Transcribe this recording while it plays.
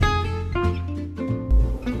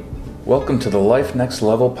Welcome to the Life Next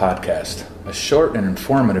Level podcast, a short and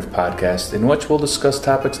informative podcast in which we'll discuss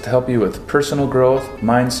topics to help you with personal growth,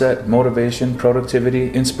 mindset, motivation,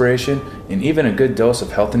 productivity, inspiration, and even a good dose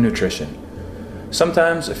of health and nutrition.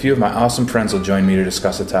 Sometimes a few of my awesome friends will join me to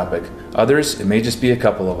discuss a topic. Others, it may just be a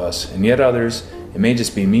couple of us, and yet others, it may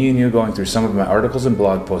just be me and you going through some of my articles and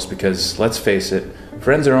blog posts because, let's face it,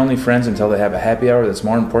 friends are only friends until they have a happy hour that's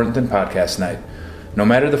more important than podcast night. No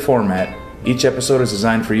matter the format, each episode is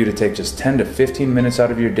designed for you to take just 10 to 15 minutes out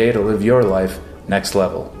of your day to live your life next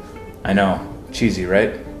level. I know, cheesy,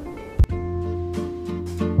 right?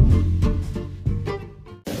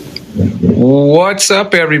 What's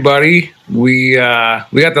up, everybody? We got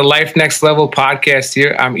the Life Next Level podcast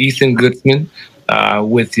here. I'm Ethan Gutzman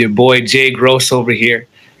with your boy Jay Gross over here,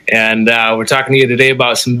 and we're talking to you today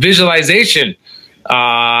about some visualization.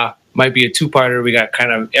 Might be a two-parter. We got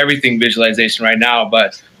kind of everything visualization right now,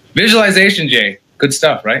 but visualization, Jay, good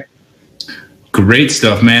stuff, right? Great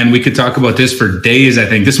stuff, man. We could talk about this for days, I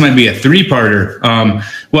think. This might be a three-parter.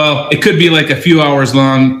 Well, it could be like a few hours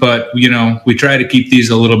long, but, we try to keep these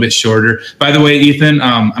a little bit shorter. By the way, Ethan,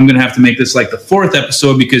 I'm going to have to make this like the fourth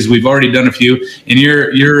episode because we've already done a few, and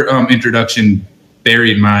your introduction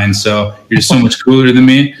buried mine, so you're just so much cooler than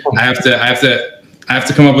me. I have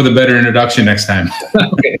to come up with a better introduction next time.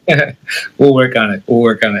 Okay. We'll work on it.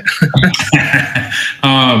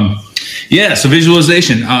 So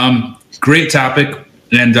visualization, great topic.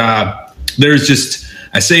 And there's just,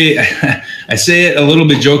 I say it a little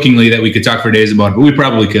bit jokingly that we could talk for days about it, but we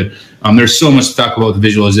probably could. There's so much to talk about with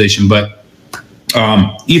visualization, but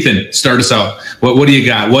Ethan, start us out. What do you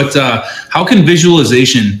got? How can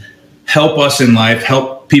visualization help us in life,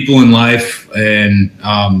 help people in life, and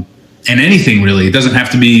anything really? It doesn't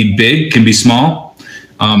have to be big, it can be small.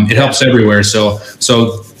 It helps everywhere. So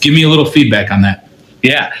give me a little feedback on that.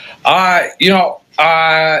 Yeah. I know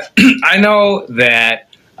that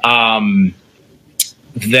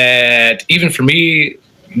that even for me,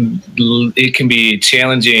 it can be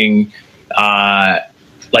challenging,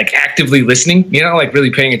 like actively listening, like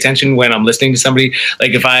really paying attention when I'm listening to somebody.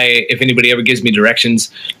 Like if anybody ever gives me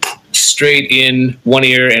directions straight in one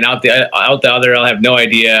ear and out the other, I'll have no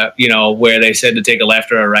idea, where they said to take a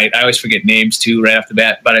left or a right. I always forget names too right off the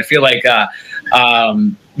bat, but I feel like,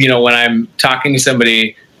 when I'm talking to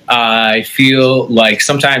somebody, I feel like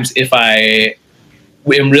sometimes if I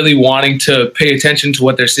am really wanting to pay attention to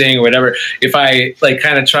what they're saying or whatever, if I like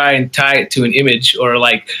kind of try and tie it to an image or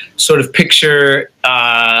like sort of picture,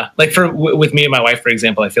 with me and my wife, for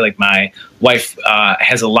example, I feel like my wife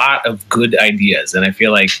has a lot of good ideas, and I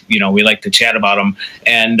feel like we like to chat about them,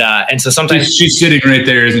 and so sometimes she's sitting right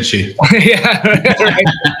there, isn't she? Yeah,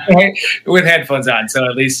 right, with headphones on, so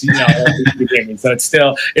at least so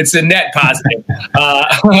it's a net positive,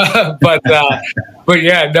 but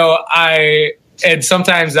yeah, no, and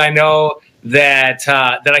sometimes I know that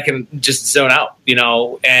I can just zone out,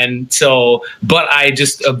 and so, but I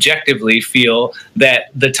just objectively feel that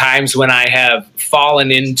the times when I have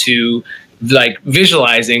fallen into like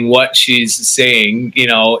visualizing what she's saying,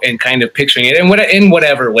 and kind of picturing it in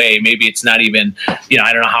whatever way, maybe it's not even, I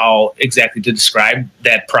don't know how exactly to describe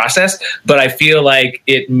that process, but I feel like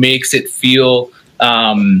it makes it feel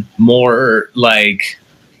more like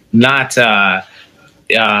not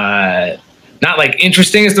like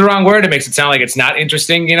interesting is the wrong word. It makes it sound like it's not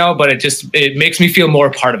interesting, but it makes me feel more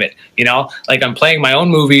a part of it, like I'm playing my own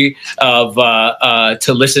movie of,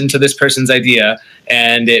 to listen to this person's idea.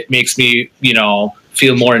 And it makes me,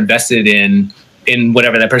 feel more invested in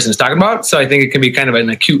whatever that person is talking about. So I think it can be kind of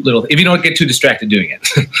a cute little, if you don't get too distracted doing it.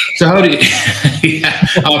 So how do you,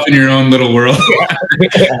 off in your own little world.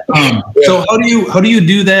 So how do you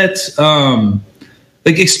do that?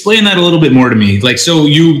 Like, explain that a little bit more to me. Like, so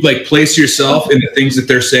you like place yourself in the things that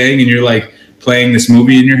they're saying, and you're like playing this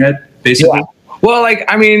movie in your head, basically. Yeah. Well,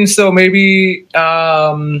 so maybe,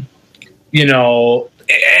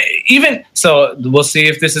 even so, we'll see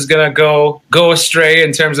if this is gonna go astray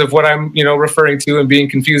in terms of what I'm, referring to and being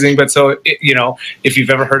confusing. But so, if you've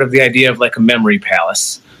ever heard of the idea of like a memory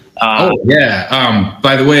palace. By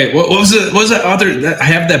the way, what was that author? I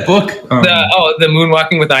have that book. The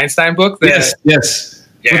Moonwalking with Einstein book. Yes.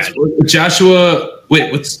 Yeah. Joshua.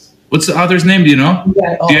 Wait, what's the author's name? Do you know?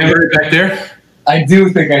 Yeah, do you have it back there? I do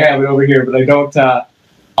think I have it over here, but I don't.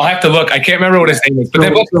 I'll have to look. I can't remember what his name is. But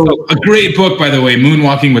a great book, by the way,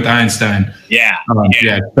 Moonwalking with Einstein. Yeah.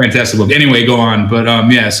 Fantastic book. Anyway, go on. But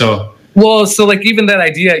Well, so like even that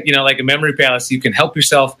idea, like a memory palace, you can help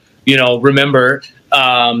yourself, remember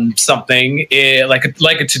something like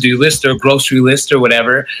a to-do list or a grocery list or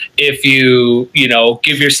whatever, if you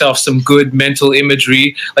give yourself some good mental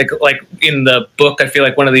imagery, like in the book, I feel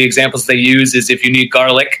like one of the examples they use is if you need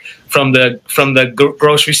garlic from the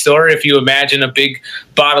grocery store, if you imagine a big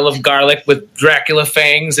bottle of garlic with Dracula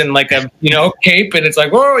fangs and like a cape, and it's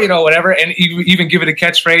like, whoa, whatever, and even give it a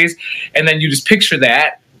catchphrase, and then you just picture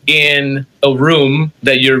that in a room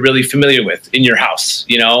that you're really familiar with in your house,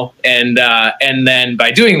 and then by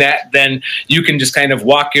doing that, then you can just kind of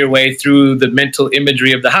walk your way through the mental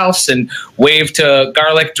imagery of the house and wave to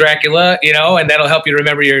garlic Dracula, and that'll help you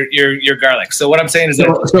remember your garlic. So what I'm saying is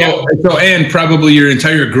so and probably your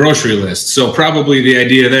entire grocery list. So probably the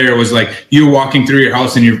idea there was like you walking through your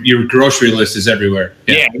house and your grocery list is everywhere.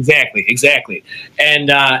 Yeah, exactly. And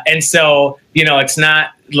so, it's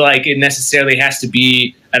not like it necessarily has to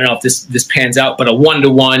be, I don't know if this pans out, but a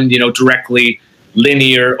one-to-one, directly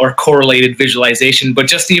linear or correlated visualization, but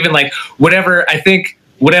just even like whatever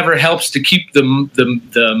helps to keep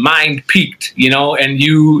the mind peaked, and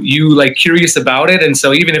you like curious about it. And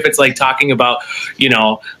so even if it's like talking about,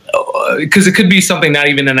 because it could be something, not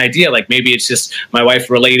even an idea, like maybe it's just my wife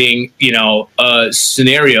relating, a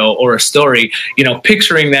scenario or a story,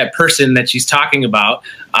 picturing that person that she's talking about,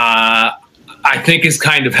 I think is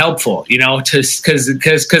kind of helpful,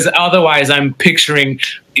 because otherwise I'm picturing,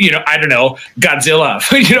 I don't know, Godzilla,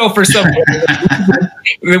 for some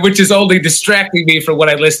reason, which is only distracting me from what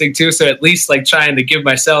I'm listening to. So at least like trying to give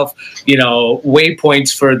myself,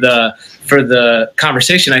 waypoints for the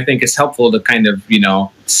conversation, I think is helpful to kind of,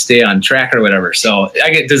 stay on track or whatever. So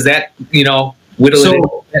does that, whittle it in?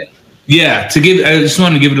 Yeah, I just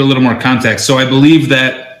want to give it a little more context. So I believe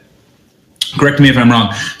that, correct me if I'm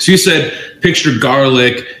wrong. So you said picture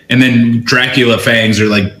garlic and then Dracula fangs, or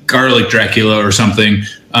like garlic Dracula or something,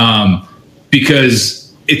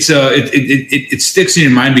 because it sticks in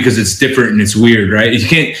your mind because it's different and it's weird, right? You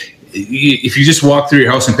can't, if you just walk through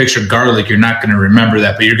your house and picture garlic, you're not going to remember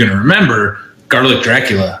that, but you're going to remember garlic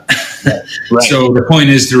Dracula. Right. So the point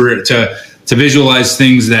is to visualize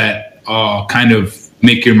things that kind of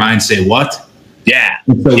make your mind say what? Yeah.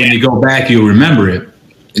 And so when you go back, you'll remember it.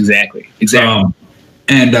 Exactly.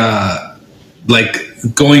 Like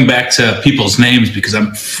going back to people's names, because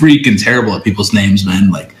I'm freaking terrible at people's names,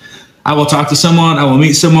 man. Like I will talk to someone, I will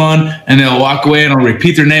meet someone, and they'll walk away, and I'll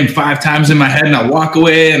repeat their name 5 times in my head, and I'll walk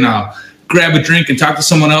away, and I'll grab a drink and talk to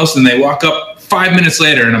someone else, and they walk up 5 minutes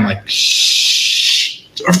later, and I'm like, shh,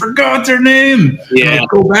 I forgot their name. Yeah. And I'll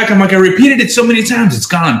go back, I'm like, I repeated it so many times, it's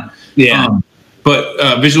gone. Yeah.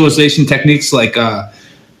 But visualization techniques, like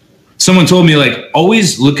someone told me, like,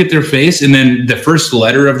 always look at their face, and then the first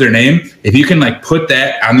letter of their name, if you can like put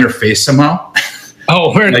that on their face somehow.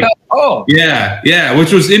 Yeah,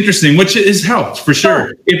 which was interesting, which has helped for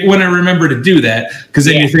sure. When I remember to do that, because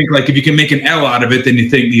then you think, like, if you can make an L out of it, then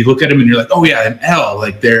you look at them and you're like, oh yeah, an L,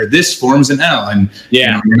 like this forms an L, and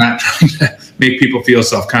you're not trying to make people feel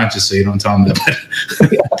self-conscious, so you don't tell them that.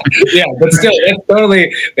 But still,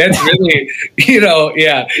 that's really,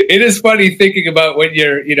 it is funny thinking about when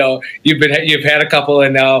you've had a couple,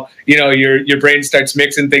 and now your brain starts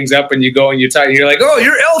mixing things up, and you go and you talk, and you're like, oh,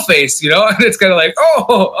 you're L face, and it's kind of like,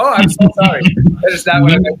 oh, I'm so sorry, that is not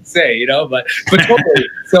what I meant to say, but totally,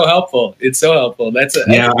 it's so helpful. It's so helpful.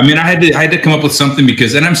 I mean, I had to come up with something,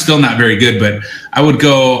 because, and I'm still not very good, but I would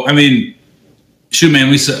go, I mean, shoot,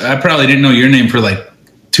 man, I probably didn't know your name for like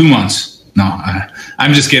 2 months. No,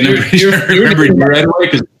 I'm just kidding. I'm pretty sure I remember you right away,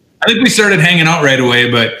 because I think we started hanging out right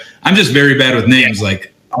away, but I'm just very bad with names.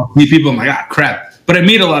 Like, I'll meet people, I'm like, crap. But I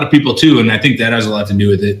meet a lot of people too, and I think that has a lot to do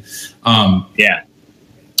with it.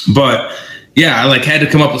 But yeah, I like had to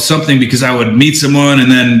come up with something, because I would meet someone,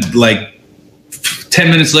 and then like 10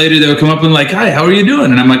 minutes later, they would come up and like, hi, how are you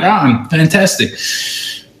doing? And I'm like, I'm fantastic.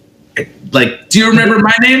 Like, do you remember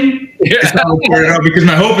my name? Because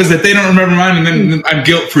my hope is that they don't remember mine, and then I'm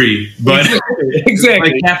guilt-free. But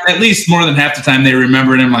exactly. Like at least more than half the time they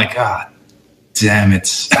remember, and I'm like, damn it.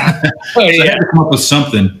 So I had to come up with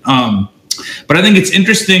something. But I think it's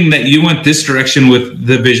interesting that you went this direction with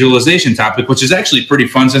the visualization topic, which is actually pretty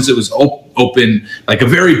fun, since it was open, like a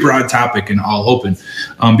very broad topic and all open.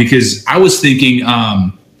 Because I was thinking,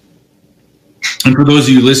 and for those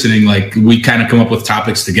of you listening, like, we kind of come up with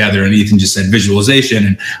topics together, and Ethan just said visualization,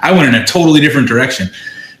 and I went in a totally different direction,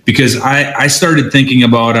 because I started thinking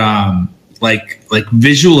about like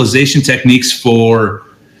visualization techniques for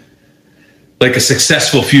like a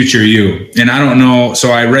successful future you. And I don't know,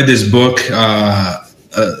 so I read this book,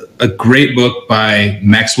 a great book by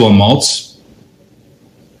Maxwell Maltz,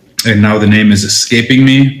 and now the name is escaping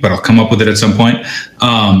me, but I'll come up with it at some point.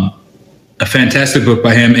 A fantastic book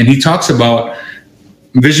by him, and he talks about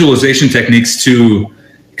visualization techniques to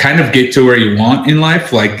kind of get to where you want in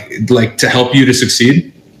life, like to help you to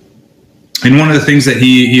succeed. And one of the things that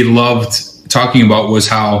he loved talking about was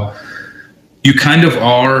how you kind of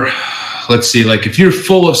are, let's see, like if you're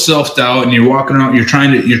full of self-doubt and you're walking around, you're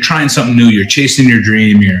trying something new, you're chasing your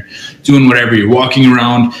dream, you're doing whatever, you're walking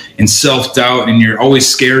around in self-doubt and you're always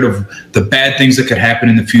scared of the bad things that could happen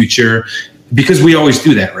in the future, because we always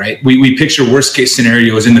do that, right? We picture worst case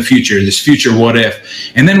scenarios in the future, this future what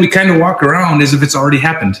if, and then we kind of walk around as if it's already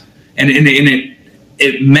happened. And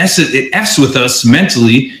it messes, it F's with us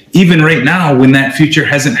mentally, even right now when that future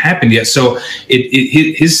hasn't happened yet. So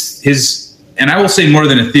his and I will say more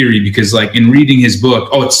than a theory, because like in reading his book,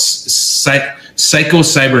 it's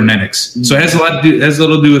psycho-cybernetics. So it has a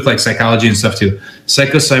little to do with like psychology and stuff too.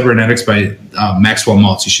 Psycho-cybernetics by Maxwell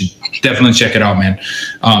Maltz. You should definitely check it out, man.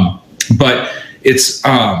 But it's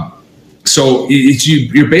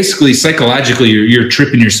you're basically psychologically you're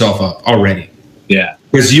tripping yourself up already. Yeah.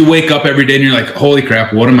 Because you wake up every day and you're like, holy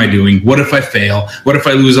crap, what am I doing? What if I fail? What if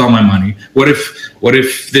I lose all my money? What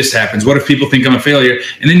if this happens? What if people think I'm a failure?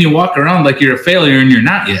 And then you walk around like you're a failure and you're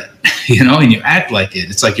not yet, and you act like it.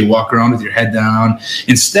 It's like you walk around with your head down.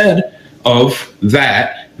 Instead of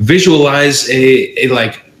that, visualize a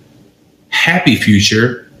like happy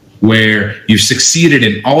future where you've succeeded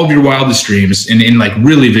in all of your wildest dreams, and like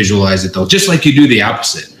really visualize it though, just like you do the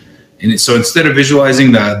opposite. And so instead of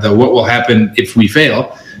visualizing the what will happen if we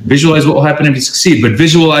fail, visualize what will happen if you succeed. But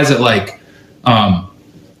visualize it like,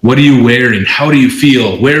 what are you wearing? How do you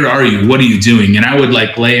feel? Where are you? What are you doing? And I would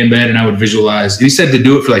like lay in bed and I would visualize. He said to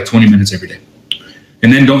do it for like 20 minutes every day.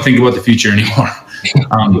 And then don't think about the future anymore.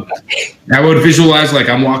 I would visualize like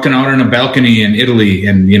I'm walking out on a balcony in Italy,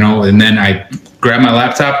 and and then I grab my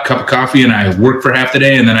laptop, cup of coffee, and I work for half the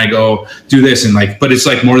day, and then I go do this. And like, but it's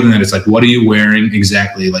like more than that. It's like, what are you wearing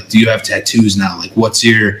exactly? Like, do you have tattoos now? Like, what's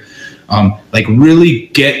your, like really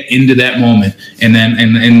get into that moment. And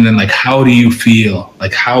then like, how do you feel?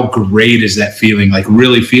 Like, how great is that feeling? Like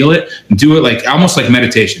really feel it and do it like almost like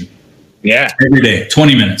meditation. Yeah. Every day,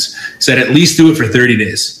 20 minutes. Said at least do it for 30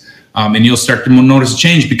 days. And you'll start to notice a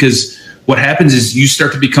change, because what happens is you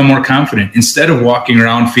start to become more confident instead of walking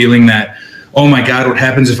around feeling that, oh my God, what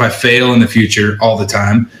happens if I fail in the future all the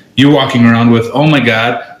time? You're walking around with, oh my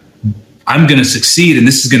God, I'm going to succeed and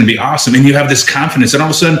this is going to be awesome. And you have this confidence, and all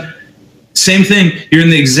of a sudden, same thing, you're in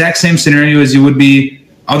the exact same scenario as you would be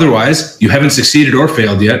otherwise. You haven't succeeded or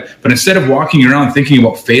failed yet, but instead of walking around thinking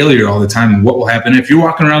about failure all the time and what will happen, if you're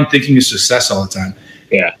walking around thinking of success all the time.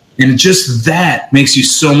 Yeah. And just that makes you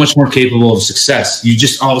so much more capable of success. You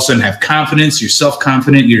just all of a sudden have confidence, you're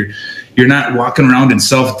self-confident, you're not walking around in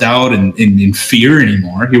self-doubt and in fear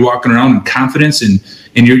anymore. You're walking around in confidence and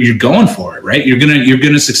you're going for it, right? You're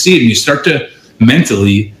gonna succeed, and you start to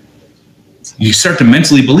mentally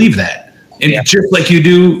believe that. And just like you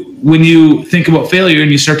do when you think about failure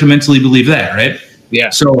and you start to mentally believe that, right? Yeah.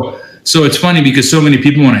 So it's funny because so many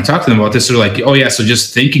people, when I talk to them about this, they're like, oh yeah, so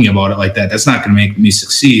just thinking about it like that's not gonna make me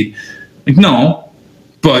succeed. Like, no,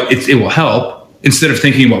 but it will help. Instead of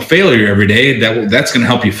thinking about failure every day, that's going to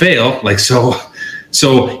help you fail. Like, so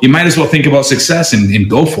you might as well think about success and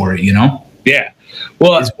go for it, Yeah.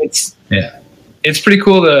 Well, it's pretty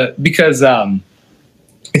cool because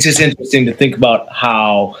it's just interesting to think about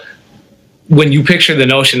how, when you picture the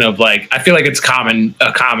notion of like, I feel like it's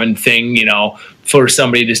a common thing, for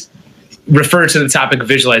somebody to refer to the topic of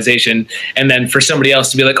visualization, and then for somebody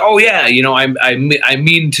else to be like, oh yeah, I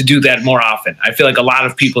mean to do that more often. I feel like a lot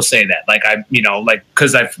of people say that, like,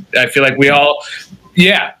 cause I feel like we all,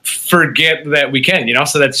 forget that we can,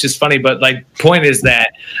 so that's just funny. But like, point is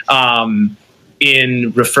that,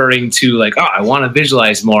 in referring to like, oh, I want to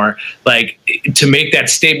visualize more, like to make that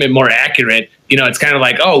statement more accurate, it's kind of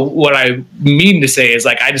like, oh, what I mean to say is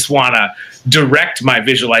like, I just want to direct my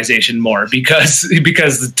visualization more,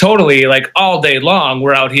 because totally, like, all day long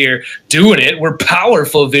we're out here doing it. We're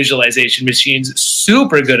powerful visualization machines,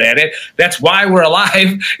 super good at it. That's why we're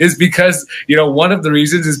alive, is because, one of the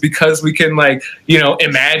reasons is because we can, like,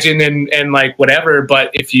 imagine and like whatever.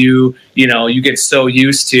 But if you get so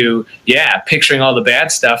used to picturing all the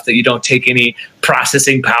bad stuff that you don't take any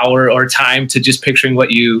processing power or time to just picturing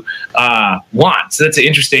what you want. So that's an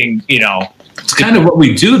interesting, It's kind of what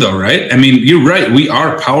we do, though, right? I mean, you're right. We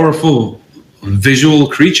are powerful visual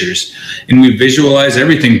creatures, and we visualize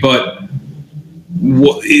everything. But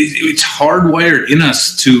it's hardwired in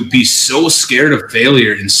us to be so scared of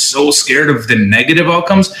failure and so scared of the negative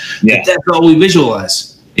outcomes that that's all we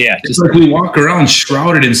visualize. Yeah. It's like we walk around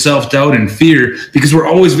shrouded in self-doubt and fear because we're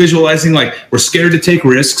always visualizing like we're scared to take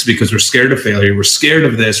risks because we're scared of failure. We're scared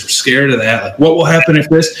of this. We're scared of that. Like, what will happen if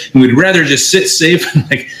this? And we'd rather just sit safe and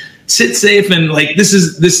this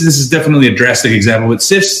is definitely a drastic example, but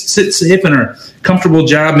sit safe in our comfortable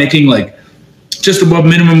job, making like just above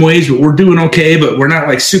minimum wage, but we're doing okay, but we're not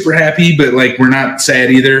like super happy, but like we're not sad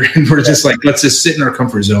either. And we're just like, let's just sit in our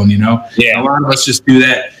comfort zone, you know? Yeah. A lot of us just do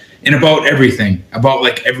that. And about everything, about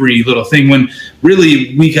like every little thing, when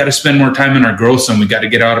really we got to spend more time in our growth zone. We got to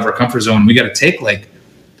get out of our comfort zone. We got to take like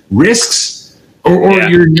risks or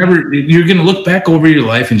you're going to look back over your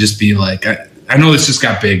life and just be like, I know this just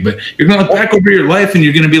got big, but you're going to look back over your life and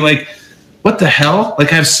you're going to be like, what the hell?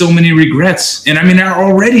 Like I have so many regrets. And I mean, I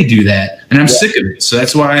already do that and I'm sick of it. So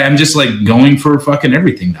that's why I'm just like going for fucking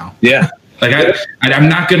everything now. Yeah. Like I'm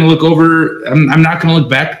not going to look over. I'm not going to look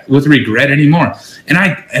back with regret anymore. And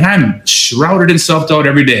I'm shrouded in self-doubt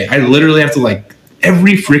every day. I literally have to like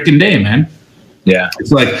every freaking day, man. Yeah.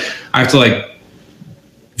 It's like I have to like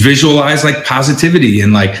visualize like positivity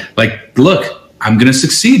and like look, I'm going to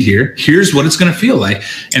succeed here. Here's what it's going to feel like.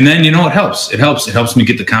 And then it helps. It helps me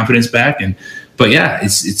get the confidence back. But yeah,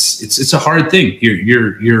 it's a hard thing.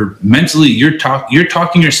 You're mentally you're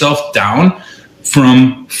talking yourself down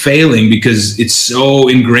from failing because it's so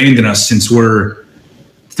ingrained in us since we're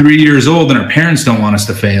 3 years old and our parents don't want us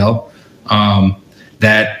to fail,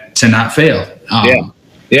 that to not fail.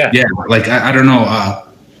 Yeah. Like, I don't know.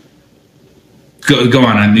 Go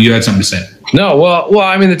on. You had something to say. No, well,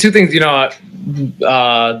 I mean, the two things,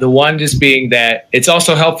 the one just being that it's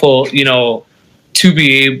also helpful, to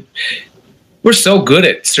be, we're so good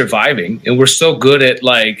at surviving and we're so good at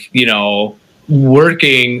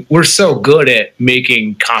working, we're so good at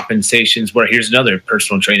making compensations where here's another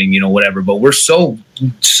personal training, whatever, but we're so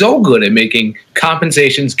good at making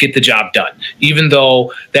compensations get the job done, even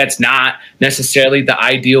though that's not necessarily the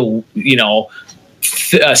ideal,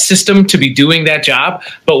 system to be doing that job.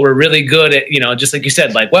 But we're really good at, just like you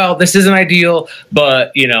said, like, well, this isn't ideal,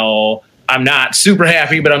 but, I'm not super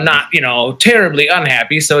happy, but I'm not, terribly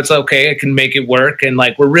unhappy. So it's okay. I can make it work. And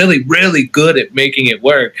like, we're really, really good at making it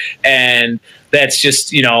work. And that's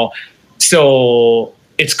just, so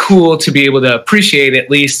it's cool to be able to appreciate at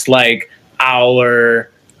least like our,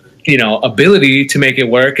 ability to make it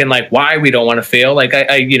work and like why we don't want to fail. Like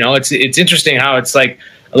it's interesting how it's like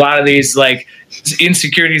a lot of these like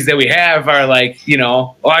insecurities that we have are like,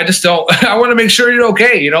 I just don't, I want to make sure you're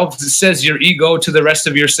okay. It says your ego to the rest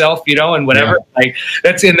of yourself, and whatever, like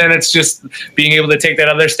that's, and then it's just being able to take that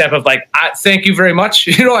other step of like, thank you very much.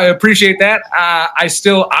 I appreciate that.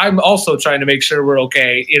 I'm also trying to make sure we're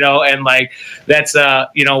okay, and like, that's,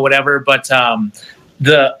 whatever. But,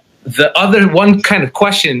 the other one kind of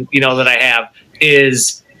question, that I have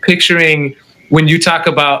is picturing when you talk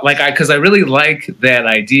about like, because I really like that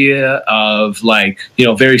idea of like,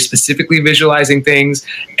 very specifically visualizing things.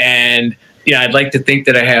 And, I'd like to think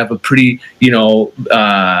that I have a pretty,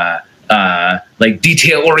 like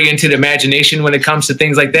detail oriented imagination when it comes to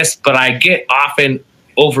things like this, but I get often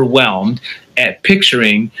overwhelmed at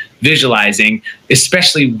picturing, visualizing,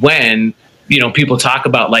 especially when, people talk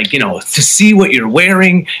about like, to see what you're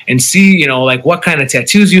wearing and see, like what kind of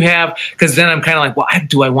tattoos you have. Cause then I'm kind of like, well,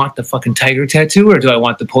 do I want the fucking tiger tattoo or do I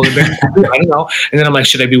want the polar bear tattoo? I don't know. And then I'm like,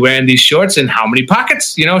 should I be wearing these shorts and how many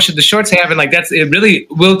pockets, should the shorts have? And like, it really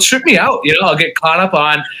will trip me out. I'll get caught up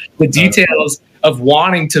on the details of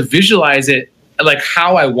wanting to visualize it like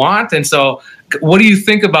how I want. And so what do you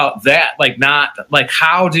think about that? Like, not like,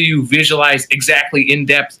 how do you visualize exactly in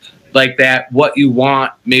depth like that, what you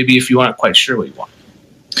want, maybe if you aren't quite sure what you want?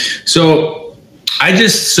 So I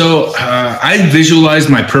visualized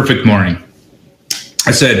my perfect morning.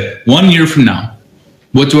 I said, 1 year from now,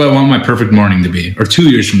 what do I want my perfect morning to be? Or 2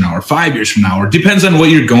 years from now, or 5 years from now, or depends on what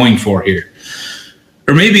you're going for here.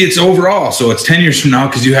 Or maybe it's overall. So it's 10 years from now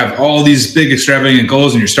because you have all these big extravagant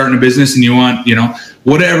goals and you're starting a business and you want,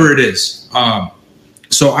 whatever it is.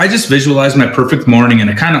 So I just visualized my perfect morning and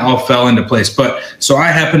it kind of all fell into place. But so I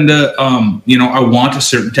happened to, I want a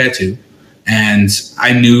certain tattoo and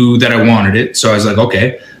I knew that I wanted it. So I was like,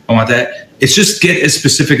 okay, I want that. It's just get as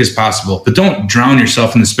specific as possible, but don't drown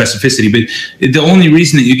yourself in the specificity. But the only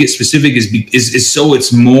reason that you get specific is so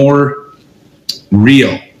it's more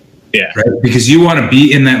real. Yeah. Right. Because you want to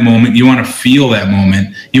be in that moment. You want to feel that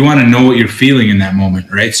moment. You want to know what you're feeling in that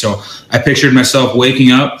moment. Right. So I pictured myself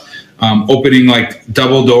waking up, opening like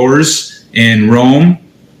double doors in Rome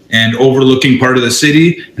and overlooking part of the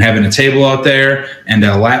city and having a table out there and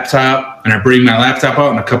a laptop. And I bring my laptop out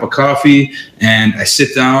and a cup of coffee and I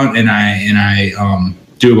sit down and I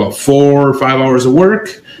do about 4 or 5 hours of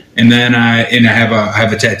work. and then I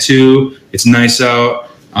have a tattoo. It's nice out.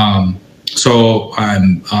 So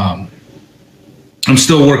I'm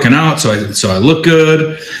still working out. So I look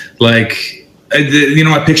good. Like,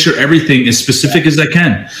 I picture everything as specific as I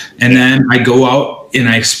can. And then I go out and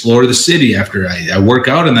I explore the city after I work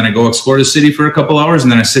out, and then I go explore the city for a couple hours,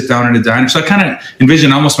 and then I sit down at a diner. So I kind of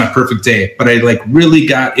envision almost my perfect day, but I like really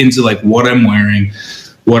got into like what I'm wearing,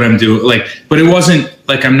 what I'm doing. Like, but it wasn't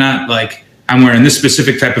like I'm not like I'm wearing this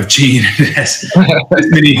specific type of jean that has this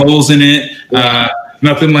many holes in it.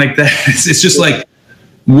 Nothing like that. It's just like,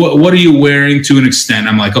 what are you wearing to an extent?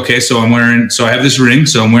 I'm like, okay, so I have this ring.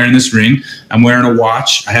 So I'm wearing this ring. I'm wearing a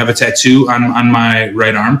watch. I have a tattoo on my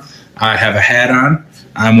right arm. I have a hat on.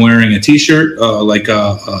 I'm wearing a t-shirt, like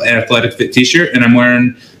an athletic fit t-shirt. And I'm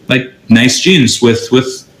wearing like nice jeans with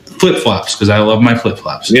flip-flops, because I love my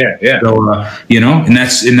flip-flops. Yeah. So, and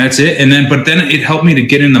that's it. But then it helped me to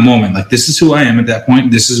get in the moment. Like, this is who I am at that point.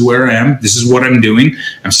 This is where I am. This is what I'm doing.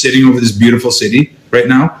 I'm sitting over this beautiful city right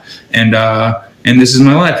now. And this is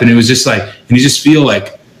my life. And it was just like, and you just feel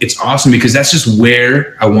like it's awesome, because that's just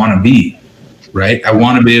where I want to be, right? I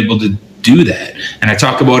want to be able to do that. And I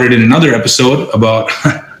talk about it in another episode about,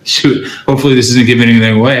 shoot, hopefully this isn't giving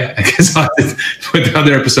anything away. I guess I'll have to put the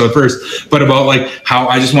other episode first, but about like how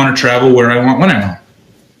I just want to travel where I want, when I want.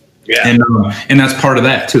 Yeah. And that's part of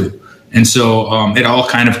that too. And so it all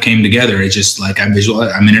kind of came together. It's just like I'm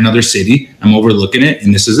in another city, I'm overlooking it,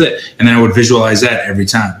 and this is it. And then I would visualize that every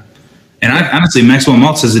time. And honestly, Maxwell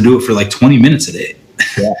Maltz says to do it for like 20 minutes a day,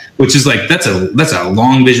 which is like, that's a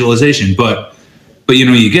long visualization. But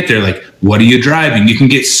you get there, like, what are you driving? You can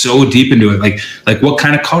get so deep into it. Like what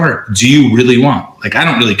kind of car do you really want? Like, I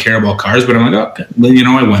don't really care about cars, but I'm like, okay, well,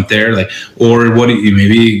 I went there. Like, or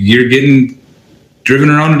maybe you're getting driven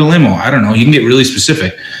around in a limo. I don't know. You can get really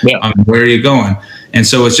specific on where are you going. And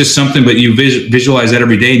so it's just something, but you visualize that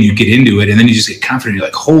every day and you get into it, and then you just get confident. You're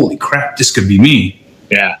like, holy crap, this could be me.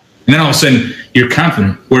 Yeah. And then all of a sudden you're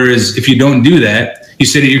confident. Whereas if you don't do that, you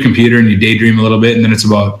sit at your computer and you daydream a little bit, and then it's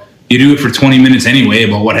about, you do it for 20 minutes anyway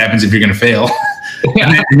about what happens if you're going to fail.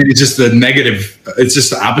 And then it's just the negative. It's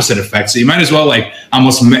just the opposite effect. So you might as well like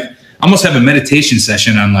almost have a meditation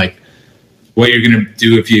session on like what you're going to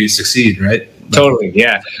do if you succeed. Right. Totally.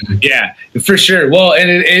 Yeah. Yeah, for sure. Well, and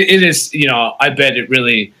it is, I bet it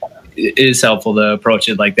really is helpful to approach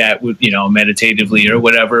it like that, meditatively or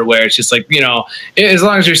whatever, where it's just like, as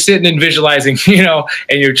long as you're sitting and visualizing,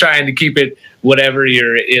 and you're trying to keep it whatever,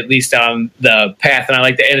 you're at least on the path. And I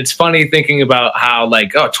like that. And it's funny thinking about how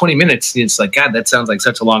 20 minutes, it's like, God, that sounds like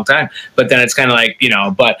such a long time. But then it's kind of like,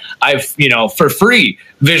 but I've, for free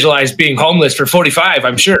visualized being homeless for 45,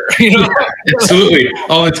 I'm sure, Absolutely.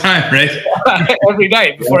 All the time, right? Every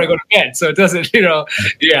night before I go to bed. So it doesn't,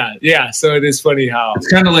 yeah. So it is funny how it's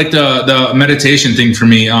kind of like the meditation thing for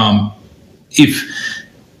me. If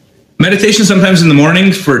meditation sometimes in the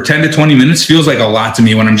morning for 10 to 20 minutes feels like a lot to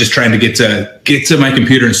me when I'm just trying to get to my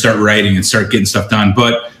computer and start writing and start getting stuff done.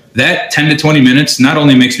 But that 10 to 20 minutes not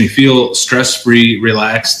only makes me feel stress-free,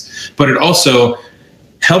 relaxed, but it also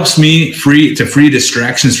helps me free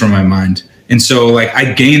distractions from my mind. And so like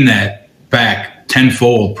I gain that back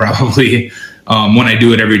tenfold probably when I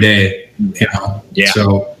do it every day, Yeah.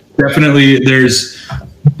 So definitely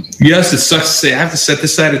yes, it sucks to say I have to set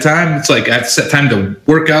this aside of time. It's like I have to set time to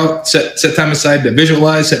work out, set time aside to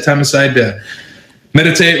visualize, set time aside to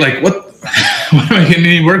meditate. Like what am I getting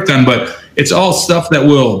any work done? But it's all stuff that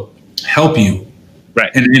will help you.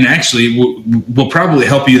 Right. And actually will probably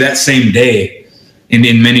help you that same day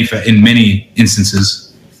in many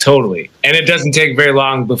instances. Totally. And it doesn't take very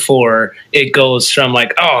long before it goes from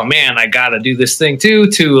like, oh man, I got to do this thing too,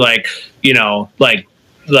 to like, you're like,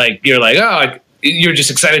 oh, you're just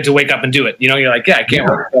excited to wake up and do it. You're like, yeah, I can't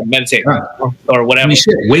meditate or whatever. I mean,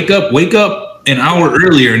 shit, wake up an hour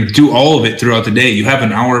earlier and do all of it throughout the day. You have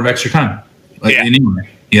an hour of extra time. Anyway,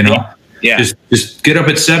 Yeah. Just get up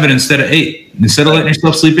at 7 instead of 8. Instead of letting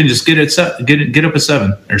yourself sleep in, just get up at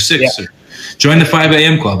 7 or 6 or join the 5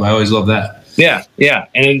 a.m. club. I always love that. Yeah.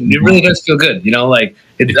 And it really does feel good.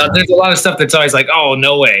 There's a lot of stuff that's always like, oh,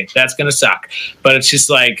 no way, that's going to suck. But it's just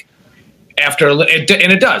like, after and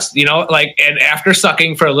it does, and after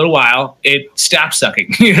sucking for a little while, it stops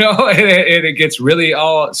sucking, and it gets really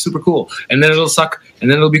all super cool, and then it'll suck, and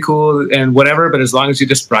then it'll be cool and whatever. But as long as you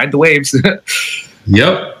just ride the waves.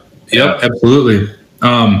 Yep, absolutely.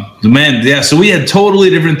 Man, yeah. So we had totally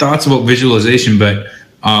different thoughts about visualization, but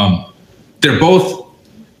they're both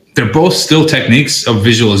still techniques of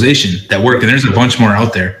visualization that work, and there's a bunch more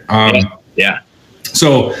out there. Yeah.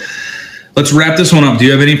 So let's wrap this one up. Do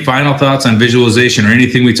you have any final thoughts on visualization or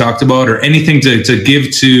anything we talked about or anything to give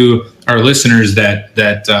to our listeners that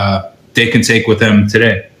they can take with them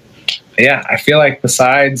today? Yeah, I feel like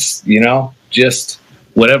besides, just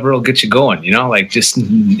whatever will get you going, like just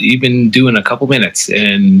even doing a couple minutes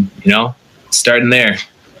and, starting there.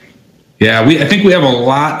 Yeah, I think we have a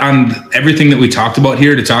lot on everything that we talked about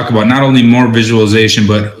here to talk about, not only more visualization,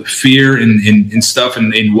 but fear and stuff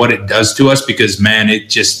and what it does to us, because, man, it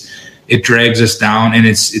drags us down, and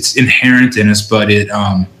it's inherent in us, but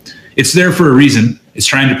it's there for a reason. It's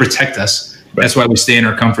trying to protect us. Right. That's why we stay in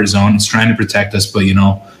our comfort zone. It's trying to protect us, but,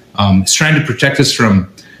 it's trying to protect us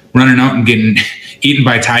from running out and getting eaten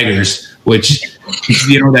by tigers, which,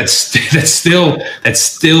 that's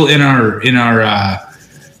still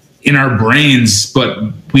in our brains, but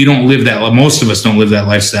we don't live that. Most of us don't live that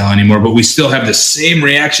lifestyle anymore, but we still have the same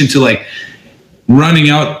reaction to like running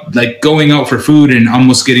out, like going out for food and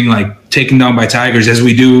almost getting like taken down by tigers as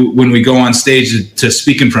we do when we go on stage to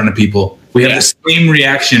speak in front of people. We have the same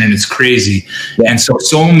reaction, and it's crazy. Yeah. And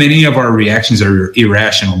so many of our reactions are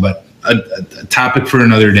irrational, but a topic for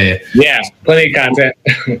another day. Yeah. Plenty of content.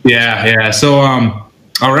 Yeah. So,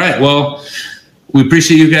 all right. Well, we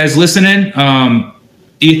appreciate you guys listening.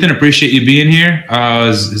 Ethan, appreciate you being here.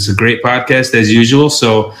 It's a great podcast as usual.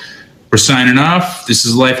 So we're signing off. This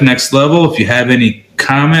is Life Next Level. If you have any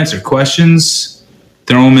comments or questions,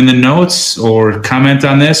 throw them in the notes or comment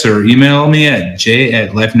on this or email me at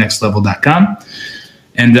j@lifenextlevel.com.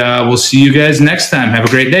 And we'll see you guys next time. Have a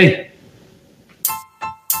great day.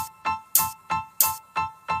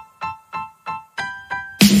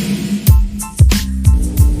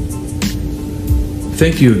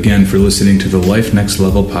 Thank you again for listening to the Life Next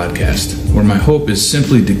Level podcast, where my hope is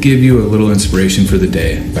simply to give you a little inspiration for the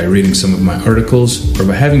day by reading some of my articles or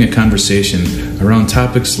by having a conversation around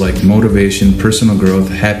topics like motivation, personal growth,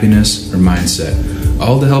 happiness, or mindset,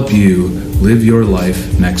 all to help you live your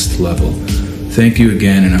life next level. Thank you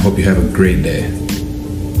again, and I hope you have a great day.